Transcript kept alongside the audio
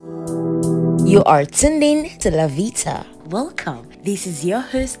You are tuned in to La Vita. Welcome. This is your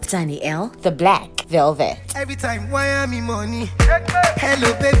host, Danielle, the Black Velvet. Every time, why am I money?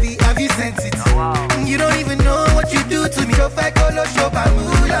 Hello, baby, have you sent it? You don't even know what you do to me.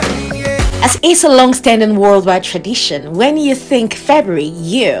 As it's a long-standing worldwide tradition, when you think February,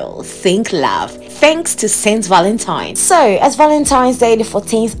 you think love. Thanks to Saint Valentine. So, as Valentine's Day the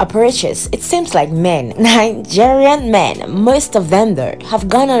 14th approaches, it seems like men, Nigerian men, most of them though, have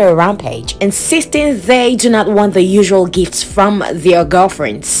gone on a rampage, insisting they do not want the usual gifts from their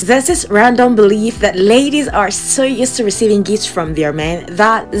girlfriends. There's this random belief that ladies are so used to receiving gifts from their men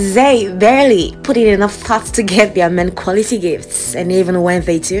that they barely put in enough thought to get their men quality gifts. And even when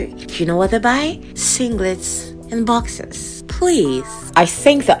they do, you know what they buy? Singlets and boxers. Please. I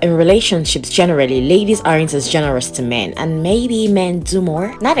think that in relationships generally, ladies aren't as generous to men, and maybe men do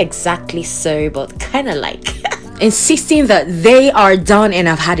more. Not exactly so, but kind of like insisting that they are done and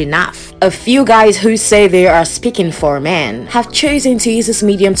have had enough. A few guys who say they are speaking for men have chosen to use this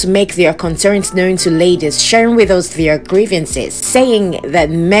medium to make their concerns known to ladies, sharing with us their grievances, saying that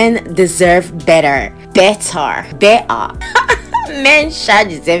men deserve better. Men should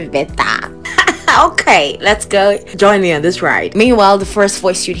deserve better. Okay, let's go. Join me on this ride. Meanwhile, the first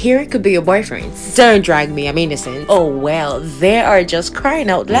voice you'd hear could be your boyfriend's. Don't drag me, I'm innocent. Oh well, they are just crying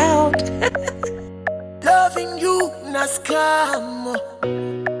out loud. Loving you, na scam.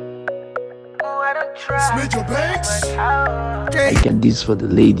 Smith your banks. I get this for the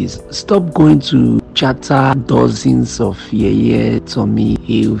ladies. Stop going to chatter dozens of Tommy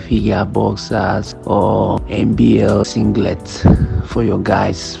Hilfiger boxers or MBL singlets for your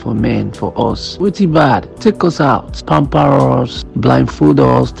guys, for men, for us. What's it bad? Take us out, pamper us, blindfold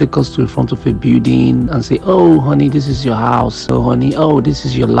us, take us to the front of a building and say, oh honey, this is your house. Oh honey, oh this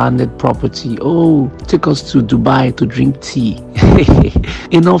is your landed property. Oh, take us to Dubai to drink tea.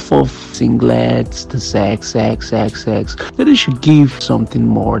 Enough of singlets, the sex. They should give something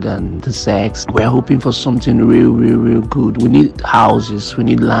more than the sex. We're hoping for something real good. We need houses, we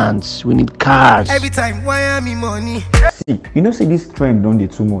need lands, we need cars. Every time, why am I money? See, you know, say this trend don't dey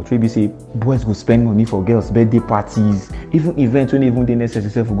too much. Maybe say boys go spend money for girls' birthday parties, even events when even they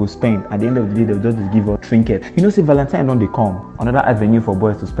necessarily go spend. At the end of the day, they'll just give a trinket. You know, say Valentine don't they come another avenue for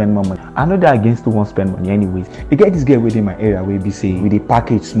boys to spend more money. I know they're against who won't spend money anyways. You get this girl within my area where be say with a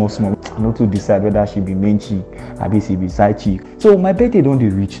package small. I know to decide whether she be main cheek or be side cheek. So my birthday don't they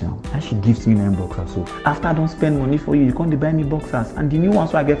reach now, and she gives me 9 boxers. So after I don't spend money for you, you can't buy me boxers, and the new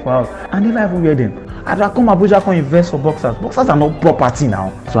ones I get for house, I never even wear them. I come Abuja come invest for boxers. Boxers are not property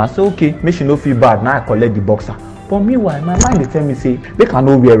now. So I say okay, make she no feel bad. Now I collect the boxer. But meanwhile, my mind they tell me say make I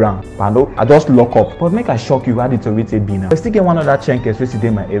no wear around. I just lock up. But make I shock you how the rated be now. I still get one other chenkers wey sit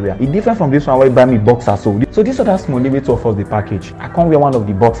in my area. It different from this one where buy me boxers. So this other small way to offer the package. I can't wear one of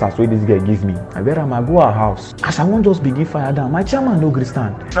the boxers where this guy give me. I wear am, I go her house. As I won't just begin fire down. My chairman no gree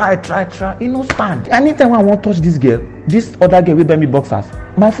stand. Try. He no stand. Anytime I want touch this girl, this other girl will buy me boxers,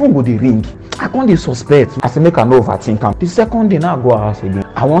 my phone go dey ring. I can't dey suspect. I say make I no overthink am. The second day now I go her house again.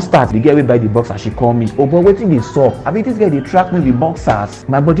 I won't start. The girl will buy the boxers. She call me. Oh, but waiting they suck. I mean this girl they track me the boxers.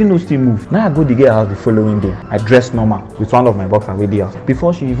 My body no still move. Now I go the girl house the following day. I dress normal with one of my boxers with the house.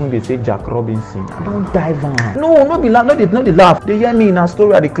 Before she even they say Jack Robinson. I don't dive on. No, not be laugh. Not they laugh. They hear me in a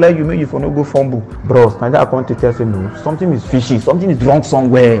story. I declare you make you for no go fumble. Bros, my dad come to tell say no. Something is fishy. Something is wrong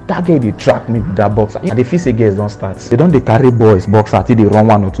somewhere. That girl they track me with that boxer. And the feel say girls don't start. They don't they carry boys boxer till they run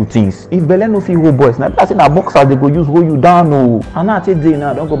 1 or 2 things. If Belen no fit hold boys, now I say that boxers they go use hold you down. No, and now I take day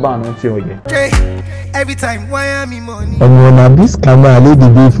now don't go back and tell you. Every time, why am I money? And when this camera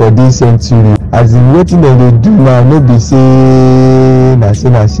lady dey for this century, as in wetin dem dey do now, no be say na say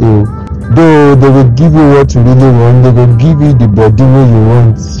o. Though they will give you what you really want, they will give you the body wey you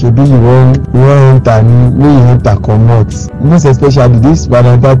want. Shebi you wan enter wey you enter comot. Most especially this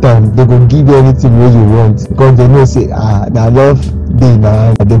Valentine time, they go give you anything wey you want because they know say na love dey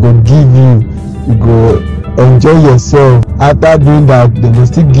na. They go give you go enjoy yourself. After doing that, they will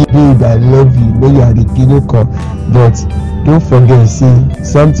still give you that love you when you are the pinnacle. But don't forget, see,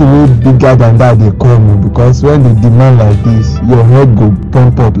 something way bigger than that they come because when they demand like this, your head go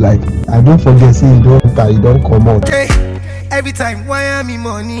pump up like. And don't forget, see, you don't come out. Every time, why am I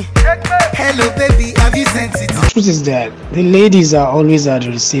money? Hello, baby, have you sent it? The truth is that the ladies are always at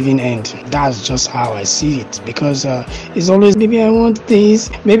the receiving end. That's just how I see it because it's always maybe I want this,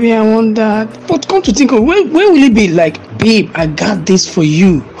 maybe I want that. But come to think of when will it be like, babe, I got this for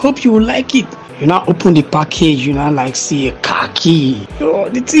you. Hope you will like it. You now open the package, you now like see a car key. Oh,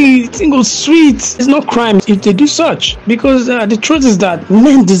 the thing goes sweet. It's not crime if they do such, because the truth is that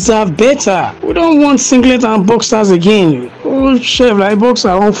men deserve better. We don't want singlet and boxers again. Oh, chef, like boxer,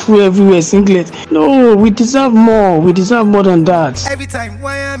 on full everywhere, singlet. No, we deserve more. We deserve more than that. Every time,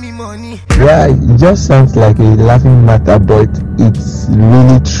 why am I money? Yeah, it just sounds like a laughing matter, but it's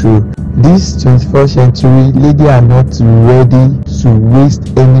really true. This 21st century, ladies are not ready to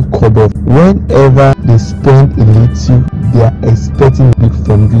waste any kobo. Whenever they spend a little, they are expecting it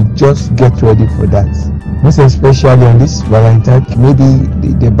from you. Just get ready for that. Most especially on this Valentine,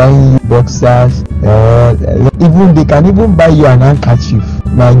 maybe they buy you boxers, even they can even buy you an handkerchief.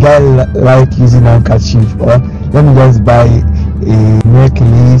 My guy like using handkerchief, or let me just buy a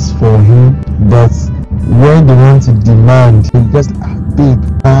necklace for him. But when they want to demand, they just babe,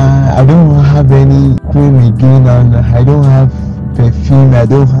 I don't have any cream again, and I don't have perfume, I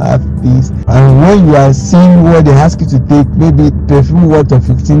don't have this. And when you are seeing what they ask you to take, maybe perfume worth of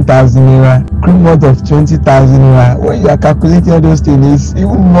 15,000 naira, cream worth of 20,000 naira, when you are calculating all those things, it's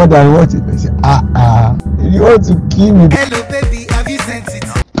even more than what it is. You want to kill me. Hello baby, have you sent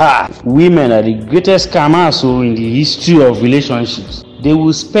it? Women are the greatest scammers in the history of relationships. They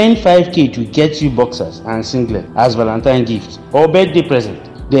will spend 5k to get you boxers and singlets as Valentine gift or birthday present.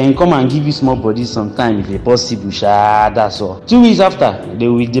 Then come and give you small bodies sometime if it's possible. That's all. 2 weeks after, they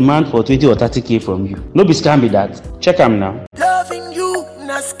will demand for 20 or 30k from you. No be scam be that. Check them now. Loving you,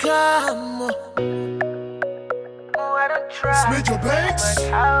 not scam. Oh, I don't try. Smith your banks.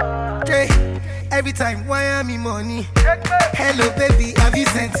 Okay. Every time, why am I money? Hello baby, have you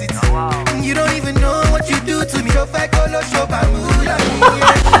sent it? You don't even know what you do to me.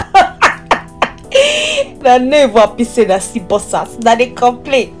 The never pissed that see bossas that they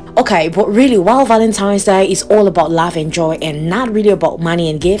complain. Okay, but really, while Valentine's Day is all about love and joy and not really about money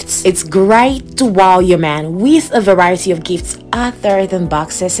and gifts, it's great to wow your man with a variety of gifts other than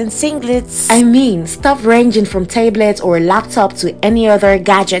boxers and singlets. I mean, stuff ranging from tablets or a laptop to any other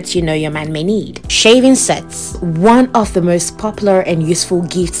gadgets you know your man may need. Shaving sets, one of the most popular and useful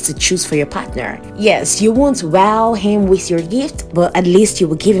gifts to choose for your partner. Yes, you won't wow him with your gift, but at least you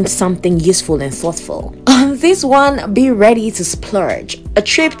will give him something useful and thoughtful. On this one, be ready to splurge. A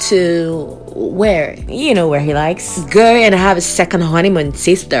trip to where? You know where he likes. Go and have a second honeymoon,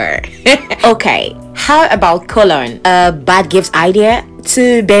 sister. Okay, how about cologne? A bad gift idea?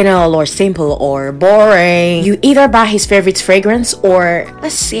 Too banal or simple or boring. You either buy his favorite fragrance, or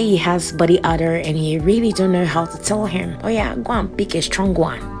let's say he has body odor and you really don't know how to tell him. Oh yeah, go and pick a strong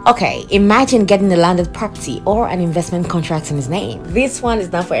one. Okay, imagine getting a landed property or an investment contract in his name. This one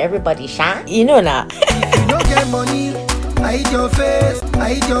is not for everybody, Sha. You know now. If you don't get money, hide your face,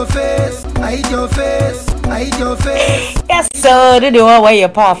 hide your face, hide your face, hide your face. Yes, so do the one where your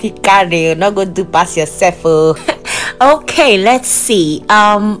power fit carry, not go do pass yourself. Okay, let's see.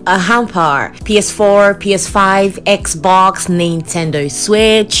 A hamper, PS4, PS5, Xbox, Nintendo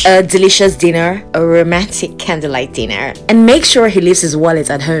Switch, a delicious dinner, a romantic candlelight dinner, and make sure he leaves his wallet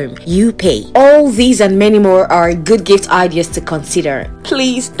at home. You pay. All these and many more are good gift ideas to consider.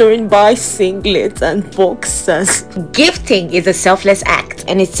 Please don't buy singlets and boxers. Gifting is a selfless act,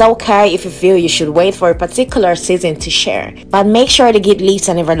 and it's okay if you feel you should wait for a particular season to share. But make sure the gift leaves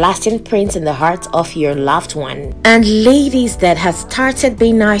an everlasting print in the heart of your loved one. And ladies that have started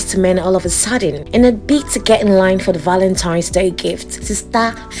being nice to men all of a sudden, in a bid to get in line for the Valentine's Day gift,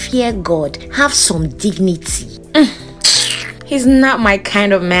 sister, fear God, have some dignity. He's not my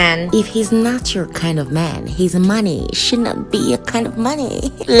kind of man. If he's not your kind of man, his money should not be your kind of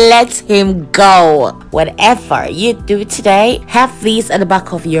money. Let him go. Whatever you do today, have this at the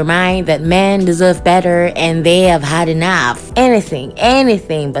back of your mind that men deserve better and they have had enough. Anything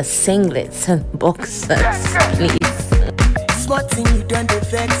but singlets and boxers, please. Smart thing you done the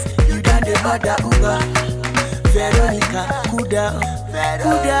vex, you done the other Uber. Veronica, cool down,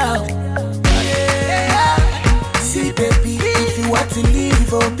 cool down. See baby, if you want to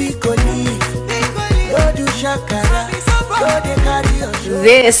leave or be go leave, go do shakara, go de carry your show.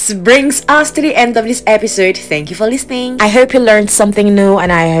 This brings us to the end of this episode. Thank you for listening. I hope you learned something new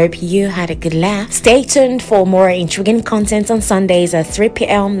and I hope you had a good laugh. Stay tuned for more intriguing content on Sundays at 3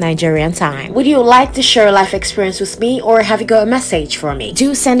 p.m. Nigerian time. Would you like to share a life experience with me, or have you got a message for me?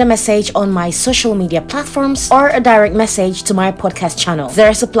 Do send a message on my social media platforms or a direct message to my podcast channel.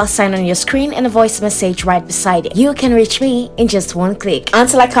 There's a plus sign on your screen and a voice message right beside it. You can reach me in just one click.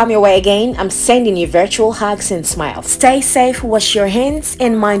 Until I come your way again, I'm sending you virtual hugs and smiles. Stay safe, wash your hands,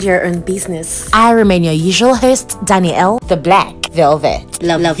 and mind your own business. I remain your usual host, Danielle, the Black Velvet.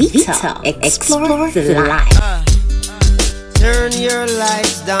 La Vita. Explore the life. Turn your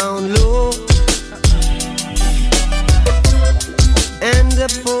lights down low. and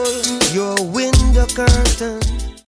pull your window curtain.